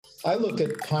I look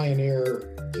at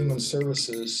Pioneer Human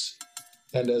Services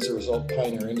and as a result,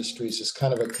 Pioneer Industries as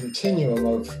kind of a continuum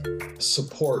of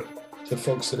support to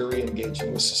folks that are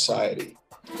re-engaging with society.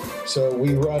 So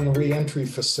we run re-entry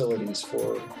facilities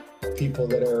for people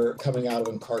that are coming out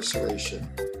of incarceration.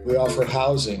 We offer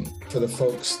housing for the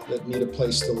folks that need a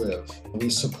place to live. We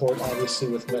support, obviously,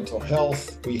 with mental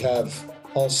health. We have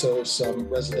also some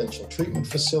residential treatment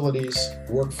facilities.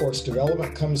 Workforce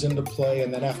development comes into play.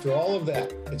 And then after all of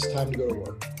that, it's time to go to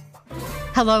work.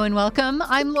 Hello and welcome.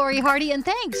 I'm Lori Hardy, and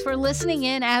thanks for listening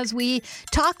in as we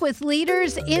talk with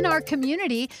leaders in our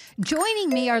community.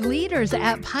 Joining me are leaders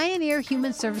at Pioneer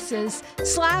Human Services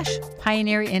 /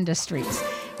 Pioneer Industries.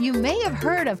 You may have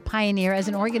heard of Pioneer as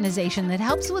an organization that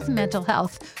helps with mental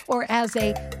health or as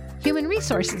a human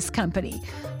resources company.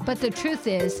 But the truth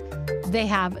is, they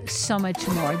have so much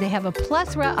more. They have a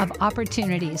plethora of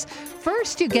opportunities.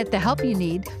 First, you get the help you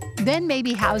need, then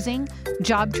maybe housing,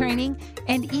 job training,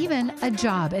 and even a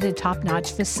job at a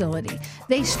top-notch facility.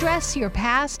 They stress your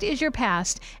past is your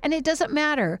past, and it doesn't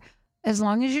matter as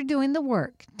long as you're doing the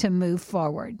work to move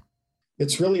forward.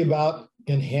 It's really about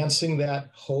enhancing that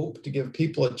hope to give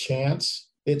people a chance.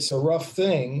 It's a rough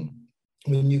thing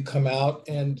when you come out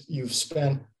and you've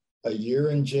spent a year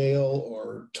in jail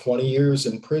or 20 years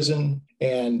in prison,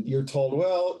 and you're told,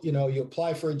 well, you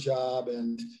apply for a job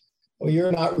and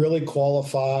you're not really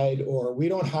qualified, or we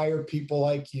don't hire people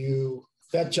like you.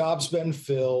 That job's been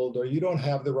filled, or you don't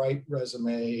have the right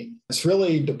resume. It's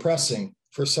really depressing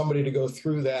for somebody to go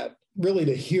through that, really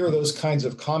to hear those kinds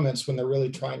of comments when they're really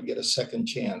trying to get a second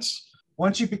chance.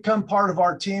 Once you become part of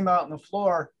our team out on the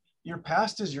floor, your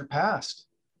past is your past.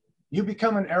 You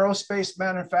become an aerospace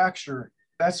manufacturer.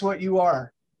 That's what you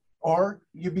are. Or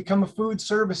you become a food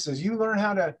services. You learn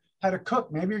how to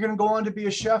cook. Maybe you're going to go on to be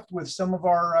a chef with some of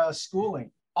our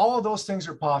schooling. All of those things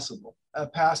are possible.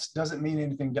 Past doesn't mean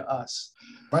anything to us.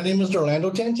 My name is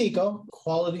Orlando Tantico,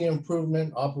 Quality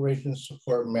Improvement Operations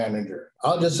Support Manager.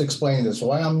 I'll just explain this.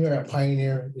 Why I'm here at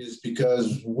Pioneer is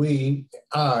because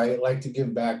I like to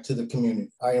give back to the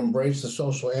community. I embrace the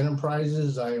social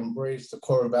enterprises. I embrace the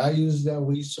core values that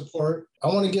we support. I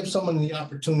want to give someone the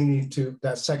opportunity to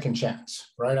that second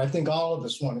chance, right? I think all of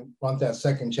us want that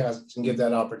second chance and give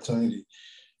that opportunity.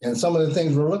 And some of the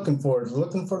things we're looking for is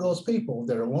looking for those people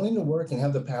that are willing to work and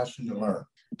have the passion to learn.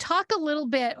 Talk a little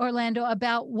bit, Orlando,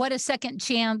 about what a second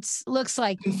chance looks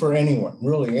like. For anyone,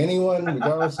 really anyone,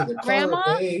 regardless of the color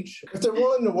or age. If they're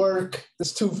willing to work,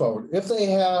 it's twofold. If they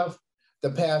have the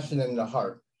passion and the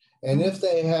heart, and if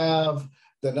they have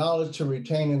the knowledge to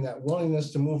retain and that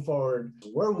willingness to move forward,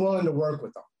 we're willing to work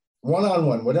with them,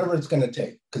 one-on-one, whatever it's going to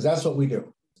take, because that's what we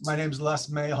do. My name is Les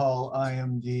Mayhall. I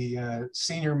am the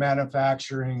Senior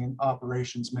Manufacturing and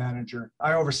Operations Manager.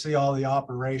 I oversee all the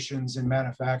operations and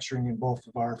manufacturing in both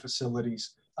of our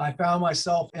facilities. I found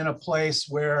myself in a place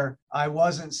where I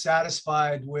wasn't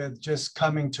satisfied with just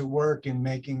coming to work and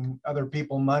making other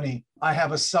people money. I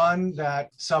have a son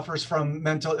that suffers from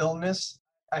mental illness.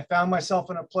 I found myself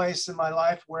in a place in my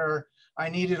life where I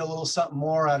needed a little something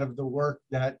more out of the work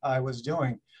that I was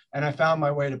doing, and I found my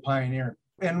way to Pioneer.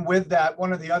 And with that,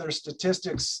 one of the other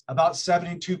statistics, about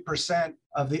 72%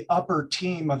 of the upper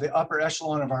team, of the upper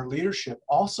echelon of our leadership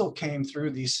also came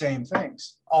through these same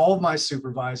things. All of my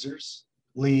supervisors,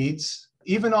 leads,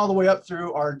 even all the way up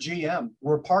through our GM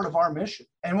were part of our mission.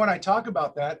 And when I talk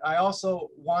about that, I also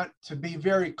want to be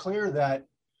very clear that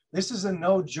this is a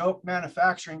no joke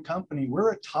manufacturing company.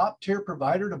 We're a top tier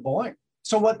provider to Boeing.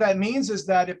 So what that means is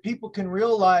that if people can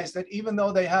realize that even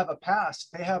though they have a past,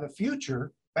 they have a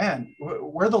future, man,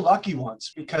 we're the lucky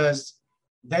ones because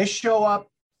they show up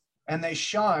and they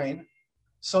shine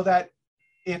so that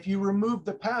if you remove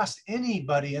the past,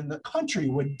 anybody in the country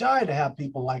would die to have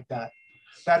people like that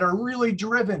are really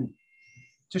driven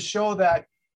to show that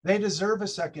they deserve a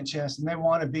second chance and they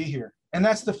want to be here. And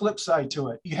that's the flip side to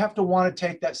it. You have to want to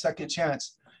take that second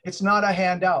chance. It's not a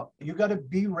handout. You got to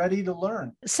be ready to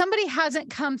learn. Somebody hasn't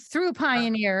come through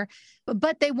Pioneer,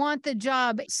 but they want the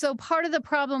job. So part of the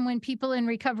problem when people in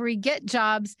recovery get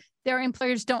jobs, their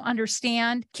employers don't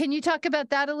understand. Can you talk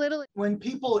about that a little? When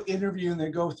people interview and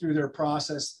they go through their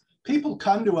process, people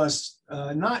come to us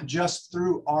not just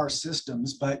through our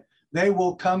systems, but they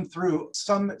will come through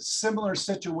some similar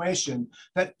situation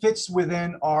that fits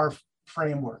within our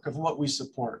framework of what we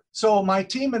support. So my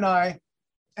team and I,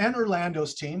 and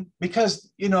Orlando's team,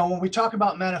 because, when we talk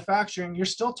about manufacturing, you're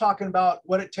still talking about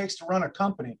what it takes to run a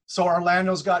company. So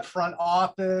Orlando's got front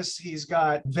office, he's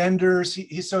got vendors,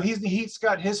 he's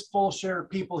got his full share of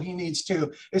people he needs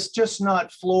too. It's just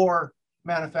not floor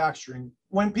manufacturing.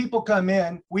 When people come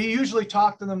in, we usually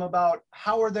talk to them about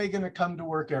how are they going to come to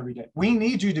work every day. We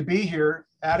need you to be here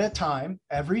at a time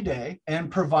every day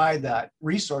and provide that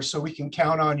resource so we can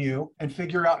count on you and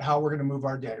figure out how we're going to move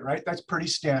our day, right? That's pretty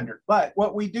standard. But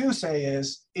what we do say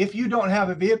is, if you don't have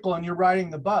a vehicle and you're riding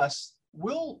the bus,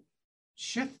 we'll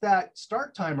shift that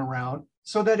start time around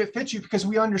so that it fits you, because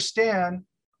we understand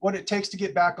what it takes to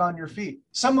get back on your feet.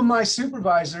 Some of my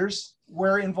supervisors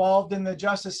were involved in the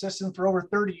justice system for over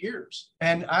 30 years.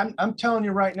 And I'm telling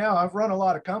you right now, I've run a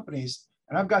lot of companies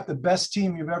and I've got the best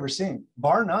team you've ever seen,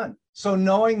 bar none. So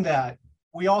knowing that,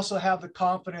 we also have the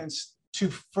confidence to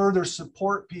further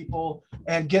support people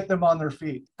and get them on their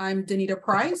feet. I'm Danita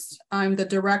Price. I'm the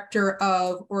Director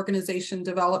of Organization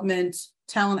Development,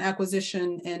 Talent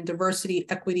Acquisition, and Diversity,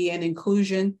 Equity, and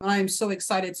Inclusion. I am so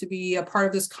excited to be a part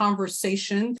of this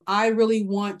conversation. I really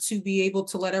want to be able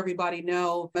to let everybody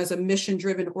know, as a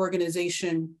mission-driven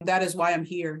organization, that is why I'm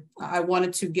here. I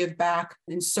wanted to give back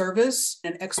in service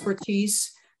and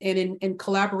expertise and in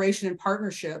collaboration and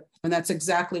partnership. And that's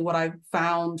exactly what I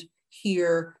found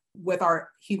here with our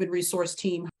human resource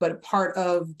team, but part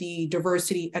of the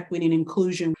diversity, equity, and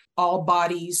inclusion. All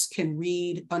bodies can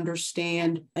read,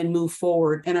 understand, and move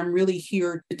forward. And I'm really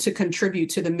here to contribute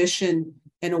to the mission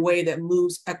in a way that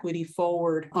moves equity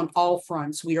forward on all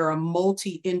fronts. We are a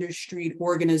multi-industry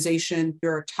organization.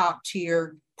 We're a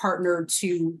top-tier partner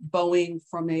to Boeing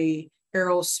from a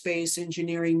aerospace,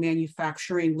 engineering,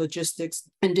 manufacturing, logistics,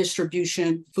 and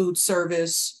distribution, food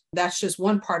service. That's just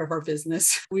one part of our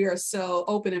business. We are so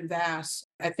open and vast.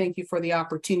 I thank you for the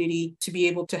opportunity to be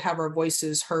able to have our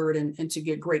voices heard and to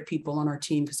get great people on our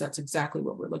team, because that's exactly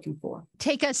what we're looking for.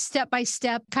 Take us step by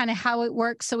step, kind of how it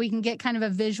works so we can get kind of a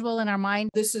visual in our mind.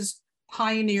 This is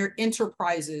Pioneer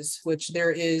Enterprises, which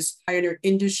there is Pioneer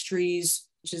Industries,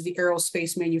 which is the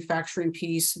aerospace manufacturing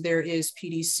piece. There is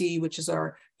PDC, which is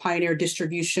our Pioneer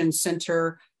Distribution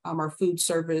Center, our food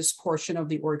service portion of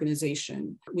the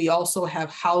organization. We also have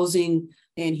housing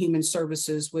and human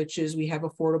services, which is we have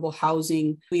affordable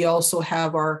housing. We also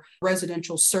have our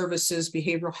residential services,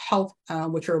 behavioral health,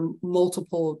 which are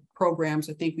multiple programs.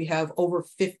 I think we have over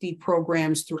 50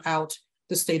 programs throughout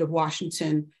the state of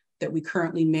Washington that we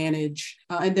currently manage.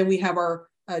 And then we have our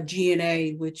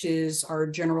G&A, which is our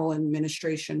general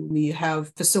administration. We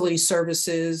have facility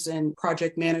services and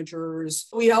project managers.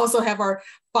 We also have our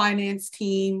finance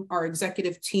team, our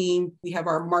executive team. We have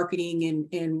our marketing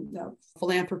and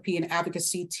philanthropy and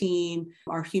advocacy team,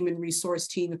 our human resource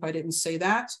team, if I didn't say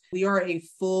that. We are a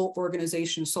full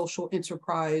organization, social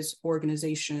enterprise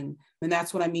organization. And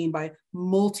that's what I mean by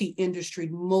multi-industry,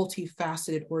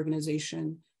 multifaceted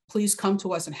organization. Please come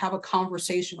to us and have a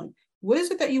conversation like, what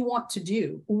is it that you want to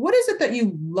do? What is it that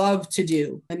you love to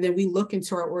do? And then we look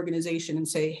into our organization and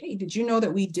say, hey, did you know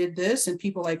that we did this? And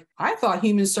people like, I thought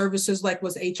human services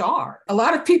was HR. A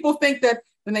lot of people think that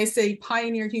when they say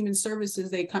Pioneer Human Services,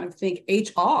 they kind of think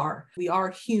HR. We are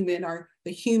human.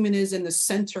 The human is in the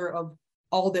center of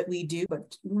all that we do,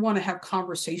 but we want to have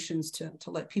conversations to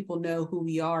let people know who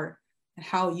we are and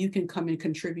how you can come and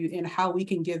contribute and how we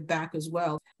can give back as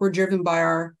well. We're driven by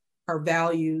our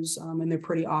values, and they're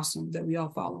pretty awesome that we all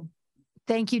follow.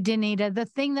 Thank you, Danita. The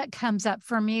thing that comes up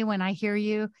for me when I hear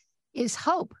you is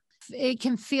hope. It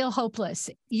can feel hopeless.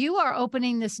 You are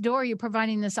opening this door. You're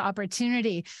providing this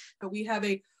opportunity. We have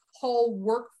a whole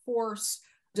workforce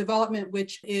development,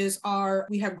 which is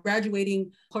we have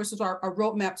graduating courses, our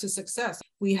roadmap to success.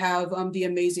 We have the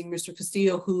amazing Mr.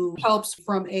 Castillo, who helps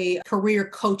from a career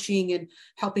coaching and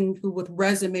helping with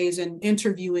resumes and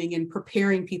interviewing and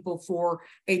preparing people for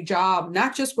a job,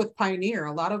 not just with Pioneer.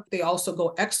 They also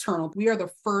go external. We are the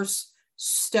first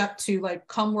step to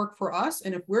come work for us.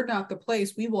 And if we're not the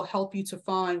place, we will help you to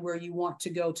find where you want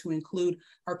to go, to include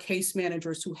our case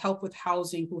managers who help with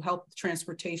housing, who help with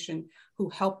transportation, who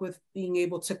help with being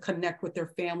able to connect with their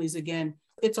families again.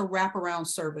 It's a wraparound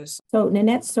service. So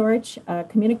Nanette Sorich,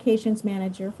 Communications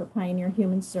Manager for Pioneer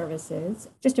Human Services.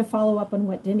 Just to follow up on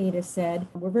what Danita said,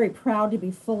 we're very proud to be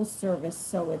full service.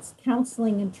 So it's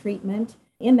counseling and treatment.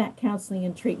 In that counseling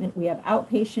and treatment, we have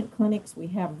outpatient clinics, we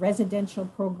have residential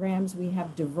programs, we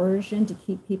have diversion to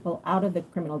keep people out of the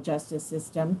criminal justice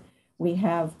system. We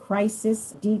have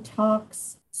crisis,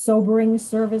 detox, sobering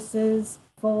services,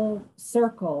 full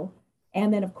circle.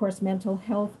 And then, of course, mental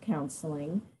health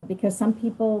counseling, because some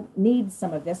people need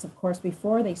some of this, of course,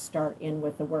 before they start in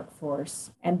with the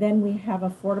workforce. And then we have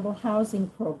affordable housing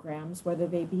programs, whether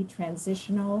they be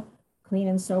transitional, clean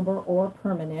and sober, or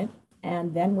permanent.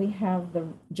 And then we have the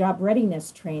job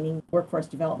readiness training, workforce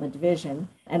development division.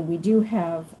 And we do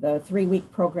have the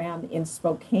 3-week program in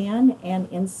Spokane and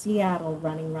in Seattle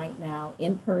running right now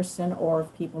in person, or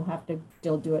if people have to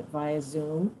still do it via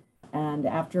Zoom. And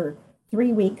after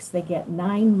 3 weeks, they get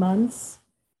 9 months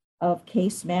of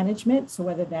case management. So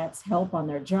whether that's help on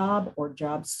their job or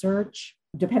job search,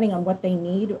 depending on what they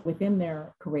need within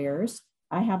their careers,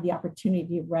 I have the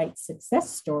opportunity to write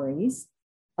success stories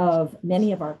of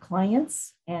many of our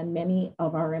clients and many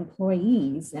of our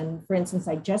employees. And for instance,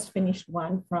 I just finished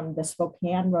one from the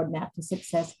Spokane Roadmap to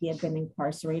Success. He had been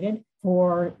incarcerated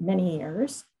for many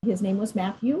years. His name was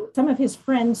Matthew. Some of his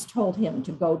friends told him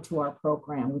to go to our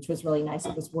program, which was really nice.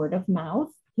 It was word of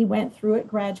mouth. He went through it,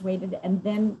 graduated, and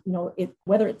then,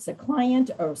 whether it's a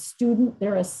client or a student,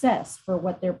 they're assessed for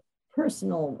what their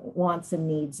personal wants and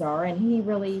needs are. And he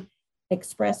really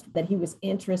expressed that he was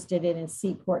interested in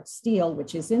Seaport Steel,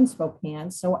 which is in Spokane.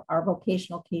 So our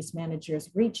vocational case managers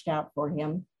reached out for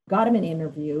him, got him an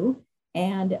interview,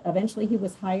 and eventually he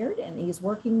was hired and he's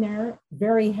working there,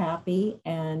 very happy.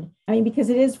 And because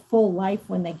it is full life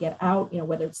when they get out,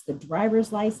 whether it's the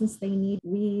driver's license they need,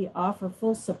 we offer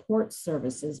full support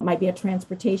services. It might be a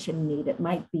transportation need. It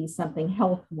might be something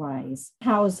health-wise,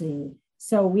 housing.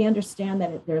 So we understand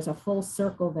that there's a full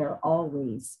circle there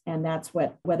always. And that's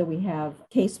whether we have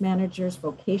case managers,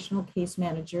 vocational case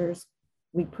managers,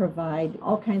 we provide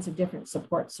all kinds of different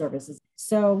support services.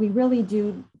 So we really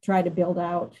do try to build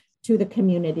out to the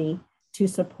community to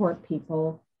support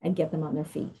people and get them on their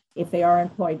feet. If they are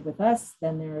employed with us,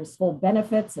 then there's full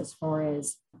benefits as far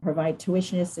as provide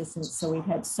tuition assistance. So we've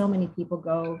had so many people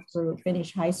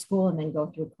finish high school and then go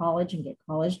through college and get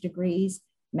college degrees,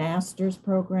 master's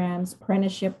programs,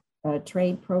 apprenticeship,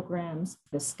 trade programs.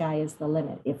 The sky is the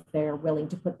limit. If they're willing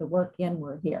to put the work in,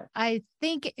 we're here. I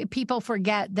think people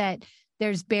forget that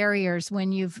there's barriers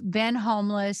when you've been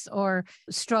homeless or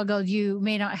struggled. You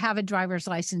may not have a driver's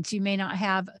license. You may not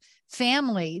have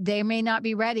family. They may not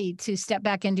be ready to step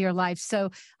back into your life. So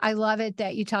I love it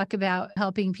that you talk about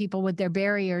helping people with their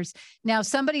barriers. Now,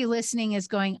 somebody listening is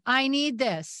going, I need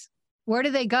this. Where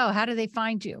do they go? How do they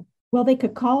find you? Well, they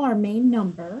could call our main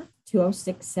number,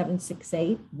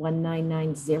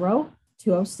 206-768-1990,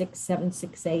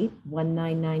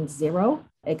 206-768-1990,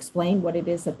 explain what it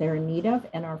is that they're in need of.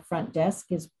 And our front desk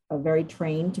is very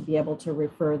trained to be able to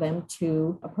refer them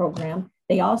to a program.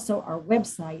 They also, our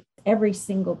website, every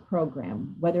single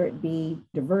program, whether it be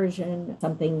diversion,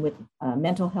 something with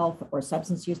mental health or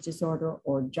substance use disorder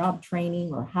or job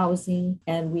training or housing.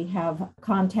 And we have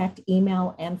contact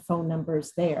email and phone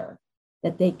numbers there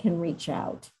that they can reach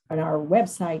out. And our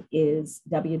website is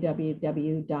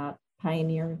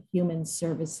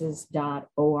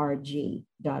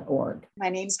www.pioneerhumanservices.org. My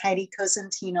name is Heidi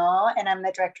Cosentino, and I'm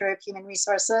the Director of Human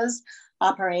Resources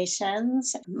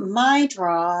Operations. My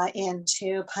draw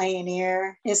into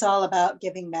Pioneer is all about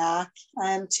giving back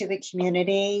to the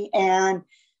community and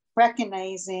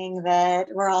recognizing that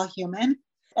we're all human.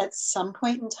 At some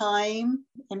point in time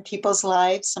in people's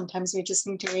lives, sometimes we just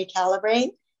need to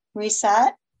recalibrate,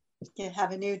 reset,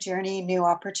 have a new journey, new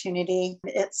opportunity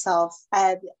itself.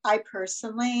 And I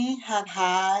personally have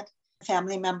had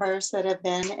family members that have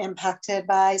been impacted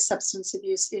by substance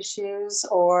abuse issues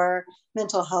or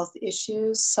mental health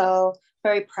issues. So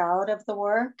very proud of the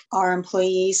work our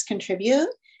employees contribute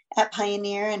at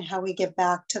Pioneer and how we give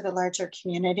back to the larger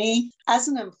community. As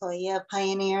an employee of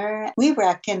Pioneer, we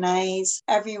recognize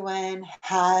everyone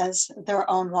has their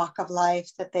own walk of life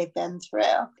that they've been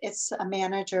through. It's a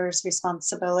manager's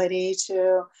responsibility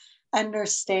to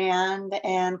understand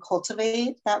and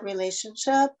cultivate that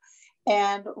relationship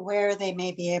and where they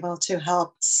may be able to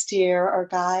help steer or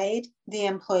guide the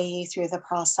employee through the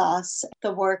process.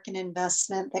 The work and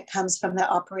investment that comes from the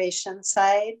operations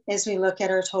side is we look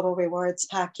at our total rewards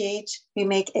package. We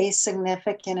make a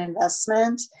significant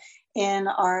investment in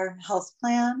our health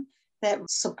plan that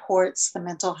supports the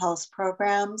mental health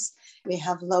programs. We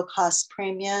have low-cost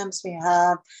premiums. We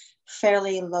have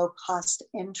fairly low-cost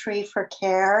entry for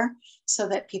care so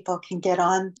that people can get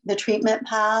on the treatment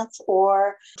path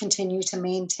or continue to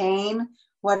maintain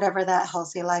whatever that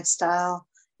healthy lifestyle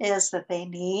is that they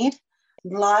need.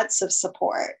 Lots of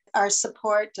support. Our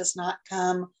support does not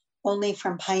come only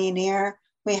from Pioneer.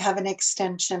 We have an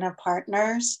extension of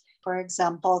partners. For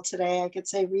example, today I could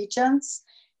say Regents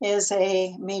is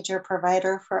a major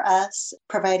provider for us,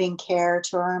 providing care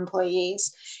to our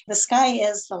employees. The sky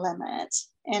is the limit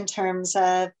in terms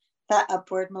of that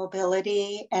upward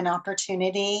mobility and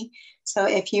opportunity. So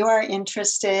if you are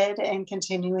interested in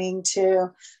continuing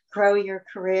to grow your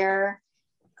career,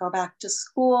 go back to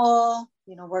school,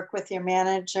 work with your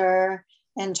manager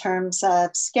in terms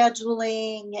of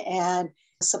scheduling and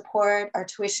support, our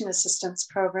tuition assistance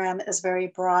program is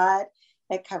very broad.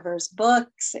 It covers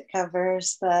books, it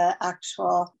covers the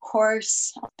actual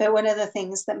course. But one of the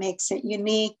things that makes it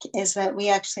unique is that we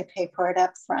actually pay for it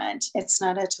up front. It's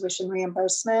not a tuition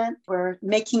reimbursement. We're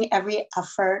making every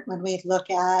effort when we look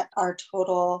at our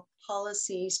total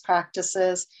policies,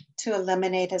 practices, to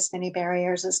eliminate as many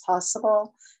barriers as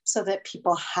possible so that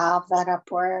people have that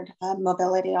upward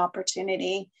mobility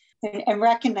opportunity. And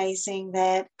recognizing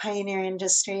that Pioneer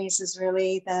Industries is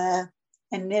really the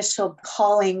initial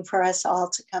calling for us all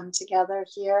to come together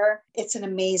here. It's an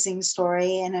amazing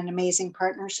story and an amazing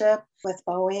partnership with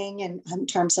Boeing and in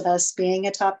terms of us being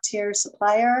a top tier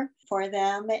supplier for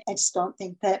them. I just don't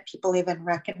think that people even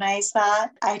recognize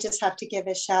that. I just have to give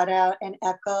a shout out and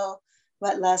echo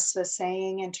what Les was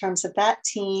saying in terms of that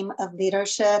team of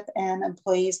leadership and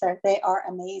employees, that they are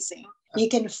amazing. You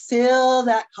can feel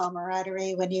that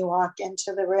camaraderie when you walk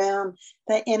into the room.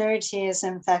 The energy is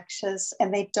infectious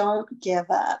and they don't give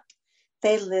up.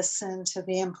 They listen to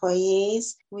the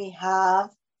employees. We have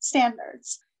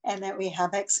standards and that we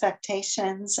have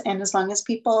expectations. And as long as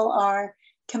people are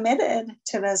committed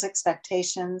to those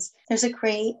expectations, there's a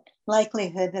great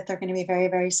likelihood that they're going to be very,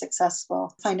 very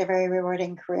successful, find a very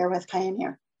rewarding career with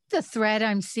Pioneer. The thread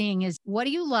I'm seeing is, what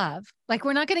do you love? Like,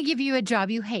 we're not going to give you a job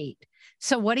you hate.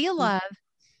 So what do you love?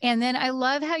 And then I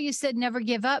love how you said never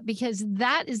give up, because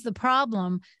that is the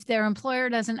problem. If their employer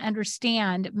doesn't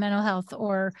understand mental health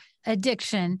or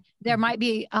addiction, there might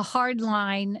be a hard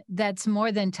line that's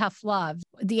more than tough love.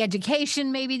 The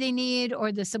education maybe they need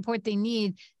or the support they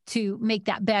need to make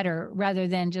that better rather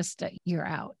than just you're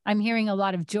out. I'm hearing a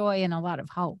lot of joy and a lot of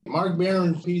hope. Mark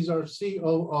Barron, he's our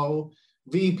COO,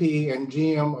 VP, and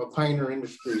GM of Pioneer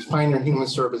Industries, Pioneer Human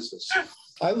Services.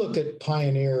 I look at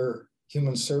Pioneer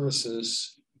Human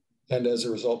Services and as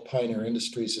a result, Pioneer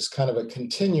Industries as kind of a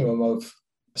continuum of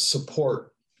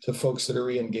support to folks that are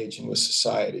re-engaging with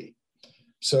society.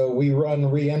 So we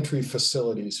run re-entry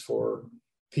facilities for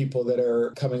people that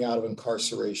are coming out of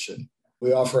incarceration.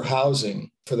 We offer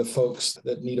housing for the folks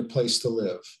that need a place to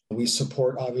live. We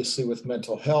support, obviously, with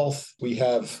mental health. We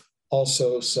have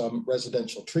also some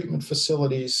residential treatment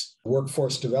facilities.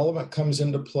 Workforce development comes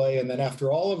into play. And then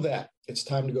after all of that, it's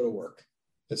time to go to work.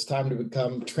 It's time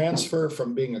to transfer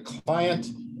from being a client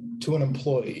to an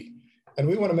employee. And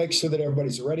we want to make sure that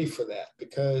everybody's ready for that,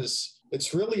 because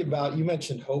it's really about, you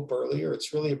mentioned hope earlier,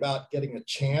 it's really about getting a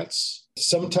chance.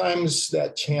 Sometimes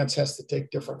that chance has to take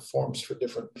different forms for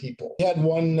different people. We had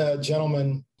one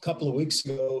gentleman a couple of weeks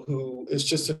ago who is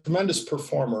just a tremendous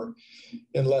performer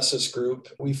in Les's group.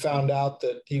 We found out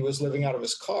that he was living out of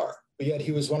his car, but yet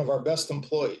he was one of our best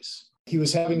employees. He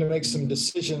was having to make some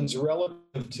decisions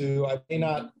relative to, I may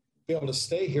not be able to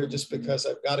stay here just because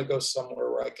I've got to go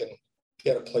somewhere where I can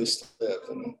get a place to live.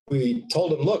 And we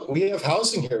told him, look, we have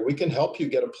housing here. We can help you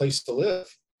get a place to live.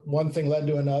 One thing led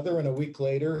to another, and a week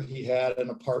later, he had an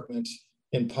apartment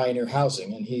in Pioneer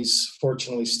Housing, and he's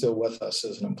fortunately still with us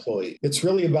as an employee. It's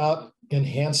really about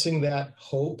enhancing that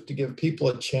hope to give people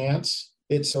a chance.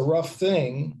 It's a rough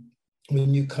thing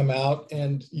when you come out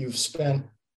and you've spent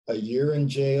a year in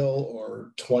jail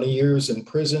or 20 years in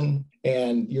prison,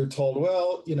 and you're told,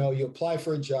 well, you apply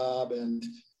for a job and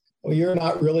well, you're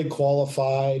not really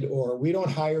qualified, or we don't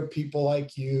hire people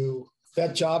like you.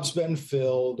 That job's been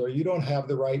filled, or you don't have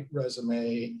the right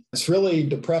resume. It's really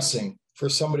depressing for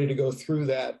somebody to go through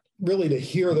that, really to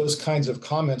hear those kinds of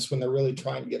comments when they're really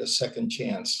trying to get a second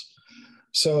chance.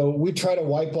 So we try to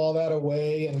wipe all that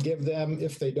away and give them,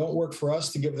 if they don't work for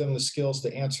us, to give them the skills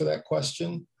to answer that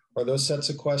question or those sets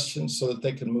of questions so that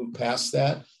they can move past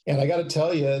that. And I got to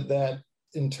tell you that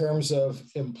in terms of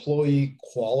employee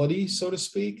quality, so to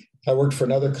speak, I worked for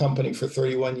another company for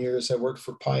 31 years. I worked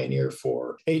for Pioneer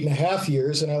for 8.5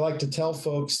 years. And I like to tell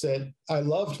folks that I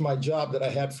loved my job that I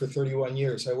had for 31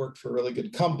 years. I worked for a really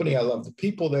good company. I love the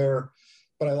people there,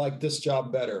 but I like this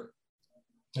job better.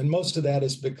 And most of that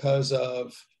is because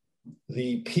of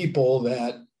the people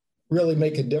that really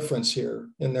make a difference here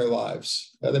in their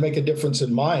lives. They make a difference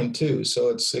in mine too. So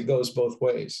it goes both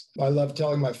ways. I love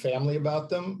telling my family about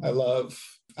them. I love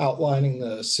outlining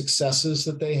the successes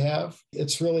that they have.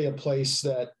 It's really a place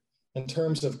that, in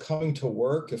terms of coming to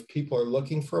work, if people are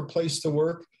looking for a place to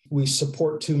work, we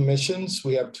support two missions.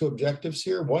 We have two objectives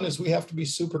here. One is we have to be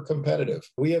super competitive.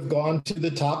 We have gone to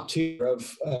the top tier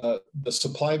of the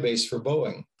supply base for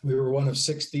Boeing. We were one of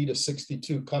 60 to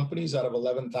 62 companies out of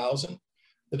 11,000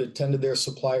 that attended their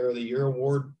Supplier of the Year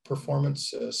award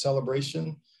performance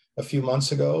celebration a few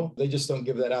months ago. They just don't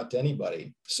give that out to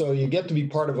anybody. So you get to be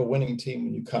part of a winning team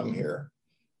when you come here.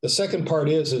 The second part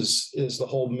is the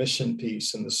whole mission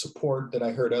piece and the support that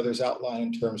I heard others outline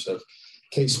in terms of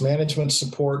case management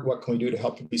support. What can we do to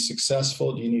help you be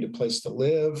successful? Do you need a place to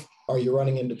live? Are you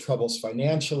running into troubles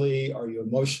financially? Are you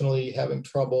emotionally having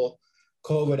trouble?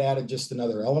 COVID added just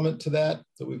another element to that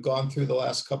we've gone through the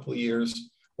last couple of years.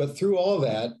 But through all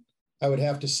that, I would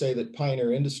have to say that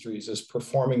Pioneer Industries is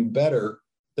performing better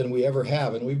than we ever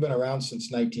have. And we've been around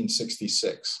since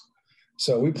 1966.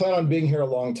 So we plan on being here a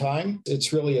long time.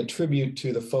 It's really a tribute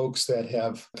to the folks that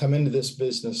have come into this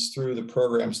business through the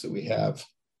programs that we have,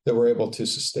 that we're able to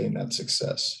sustain that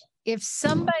success. If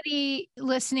somebody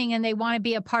listening and they want to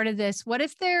be a part of this, what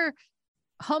if they're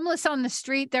homeless on the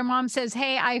street? Their mom says,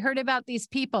 hey, I heard about these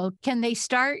people. Can they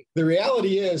start? The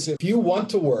reality is, if you want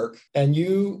to work and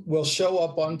you will show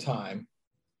up on time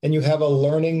and you have a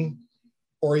learning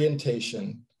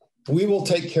orientation, we will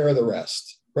take care of the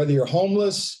rest. Whether you're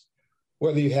homeless,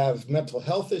 whether you have mental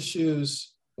health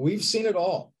issues, we've seen it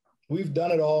all. We've done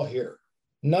it all here.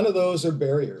 None of those are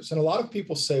barriers. And a lot of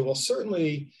people say, well,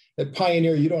 certainly at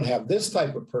Pioneer, you don't have this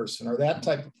type of person or that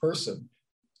type of person.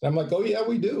 And I'm like, oh, yeah,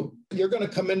 we do. You're going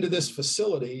to come into this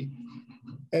facility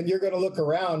and you're going to look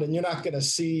around and you're not going to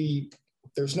see,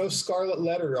 there's no scarlet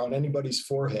letter on anybody's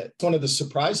forehead. It's one of the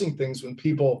surprising things when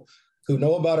people who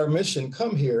know about our mission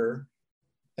come here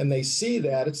and they see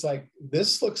that, it's like,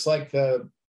 this looks like a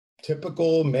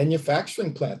typical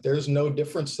manufacturing plant. There's no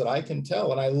difference that I can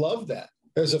tell. And I love that.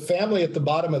 There's a family at the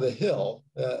bottom of the hill,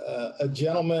 a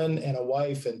gentleman and a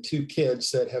wife and 2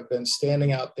 kids that have been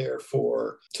standing out there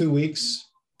for 2 weeks,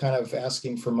 kind of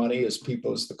asking for money as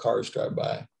the cars drive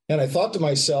by. And I thought to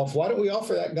myself, why don't we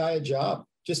offer that guy a job?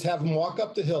 Just have him walk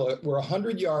up the hill. We're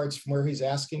 100 yards from where he's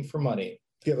asking for money.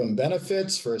 Give him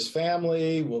benefits for his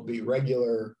family, will be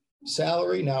regular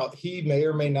salary. Now, he may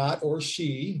or may not, or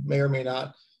she may or may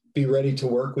not be ready to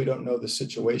work. We don't know the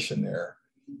situation there.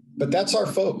 But that's our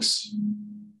folks.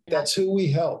 That's who we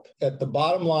help. At the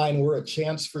bottom line, we're a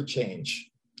chance for change.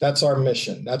 That's our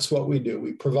mission. That's what we do.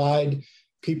 We provide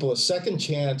people a second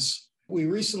chance. We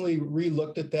recently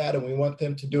re-looked at that, and we want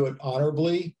them to do it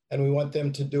honorably, and we want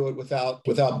them to do it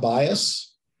without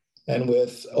bias and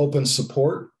with open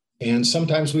support. And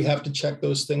sometimes we have to check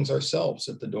those things ourselves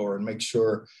at the door and make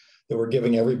sure that we're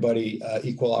giving everybody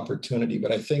equal opportunity.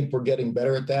 But I think we're getting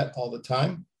better at that all the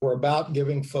time. We're about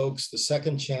giving folks the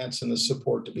second chance and the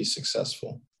support to be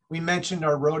successful. We mentioned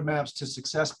our Roadmaps to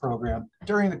Success program.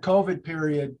 During the COVID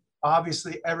period,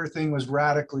 obviously everything was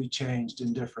radically changed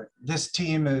and different. This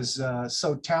team is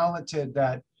so talented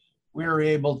that we were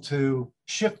able to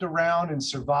shift around and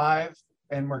survive,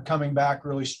 and we're coming back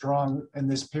really strong in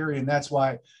this period. And that's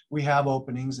why we have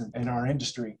openings in our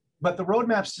industry. But the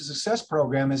Roadmaps to Success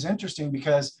program is interesting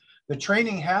because the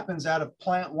training happens out of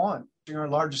Plant 1, our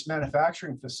largest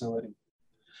manufacturing facility.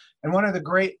 And one of the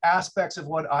great aspects of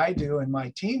what I do and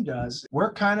my team does,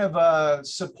 we're kind of a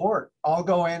support. I'll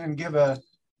go in and give a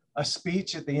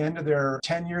speech at the end of their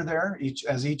tenure there,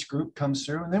 as each group comes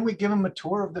through, and then we give them a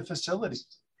tour of the facility.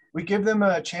 We give them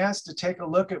a chance to take a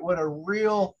look at what a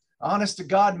real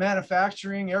honest-to-God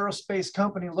manufacturing aerospace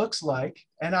company looks like,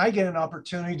 and I get an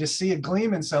opportunity to see a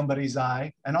gleam in somebody's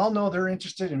eye, and I'll know they're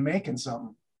interested in making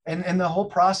something. And the whole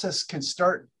process can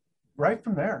start right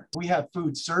from there. We have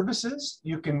food services.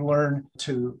 You can learn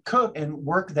to cook and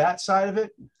work that side of it.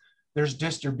 There's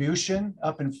distribution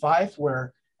up in Fife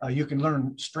where you can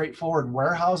learn straightforward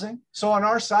warehousing. So on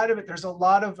our side of it, there's a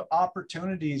lot of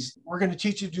opportunities. We're going to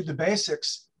teach you to do the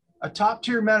basics. A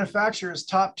top-tier manufacturer is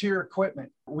top-tier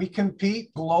equipment. We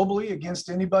compete globally against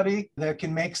anybody that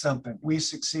can make something. We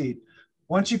succeed.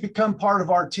 Once you become part of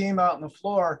our team out on the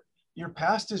floor, your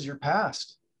past is your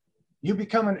past. You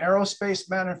become an aerospace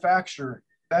manufacturer.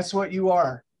 That's what you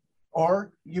are.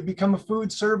 Or you become a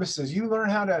food services. You learn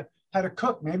how to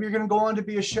cook. Maybe you're going to go on to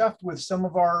be a chef with some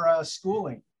of our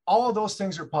schooling. All of those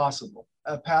things are possible.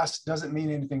 A past doesn't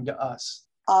mean anything to us.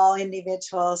 All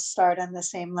individuals start on the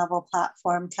same level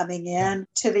platform coming in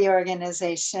to the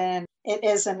organization. It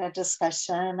isn't a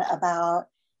discussion about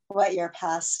what your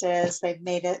past is. They've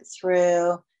made it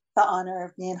through the honor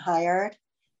of being hired.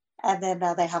 And then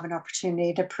now they have an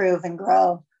opportunity to prove and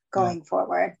grow going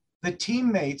forward. The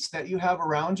teammates that you have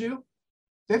around you,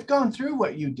 they've gone through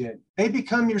what you did. They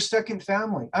become your second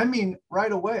family. I mean,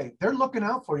 right away, they're looking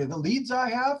out for you. The leads I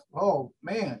have, oh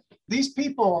man, these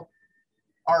people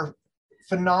are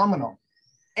phenomenal.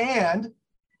 And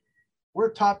we're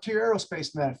a top-tier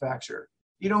aerospace manufacturer.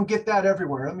 You don't get that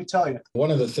everywhere, let me tell you.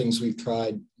 One of the things we've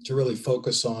tried to really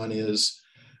focus on is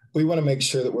we want to make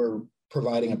sure that we're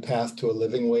providing a path to a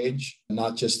living wage,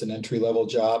 not just an entry-level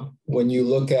job. When you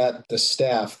look at the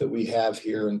staff that we have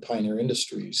here in Pioneer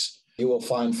Industries, You will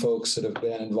find folks that have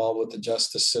been involved with the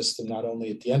justice system, not only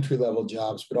at the entry-level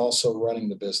jobs, but also running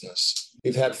the business.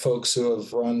 We've had folks who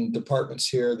have run departments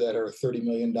here that are $30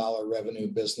 million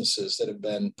revenue businesses that have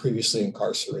been previously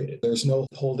incarcerated. There's no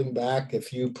holding back.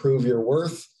 If you prove your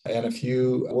worth and if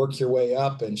you work your way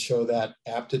up and show that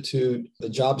aptitude, the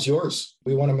job's yours.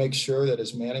 We want to make sure that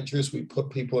as managers, we put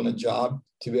people in a job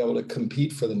to be able to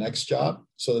compete for the next job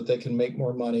so that they can make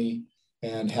more money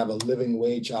and have a living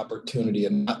wage opportunity,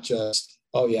 and not just,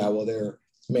 oh yeah, well, they're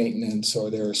maintenance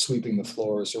or they're sweeping the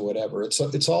floors or whatever.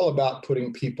 It's all about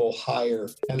putting people higher,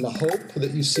 and the hope that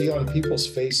you see on people's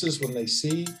faces when they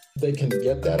see they can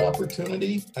get that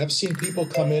opportunity. I've seen people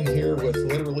come in here with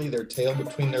literally their tail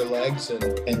between their legs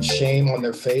and shame on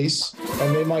their face,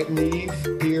 and they might leave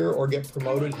here or get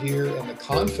promoted here, and the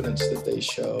confidence that they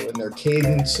show and their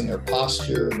cadence and their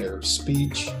posture and their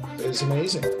speech is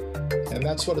amazing. And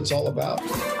that's what it's all about.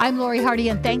 I'm Lori Hardy,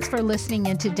 and thanks for listening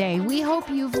in today. We hope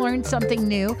you've learned something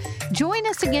new. Join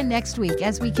us again next week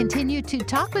as we continue to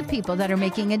talk with people that are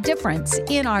making a difference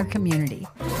in our community.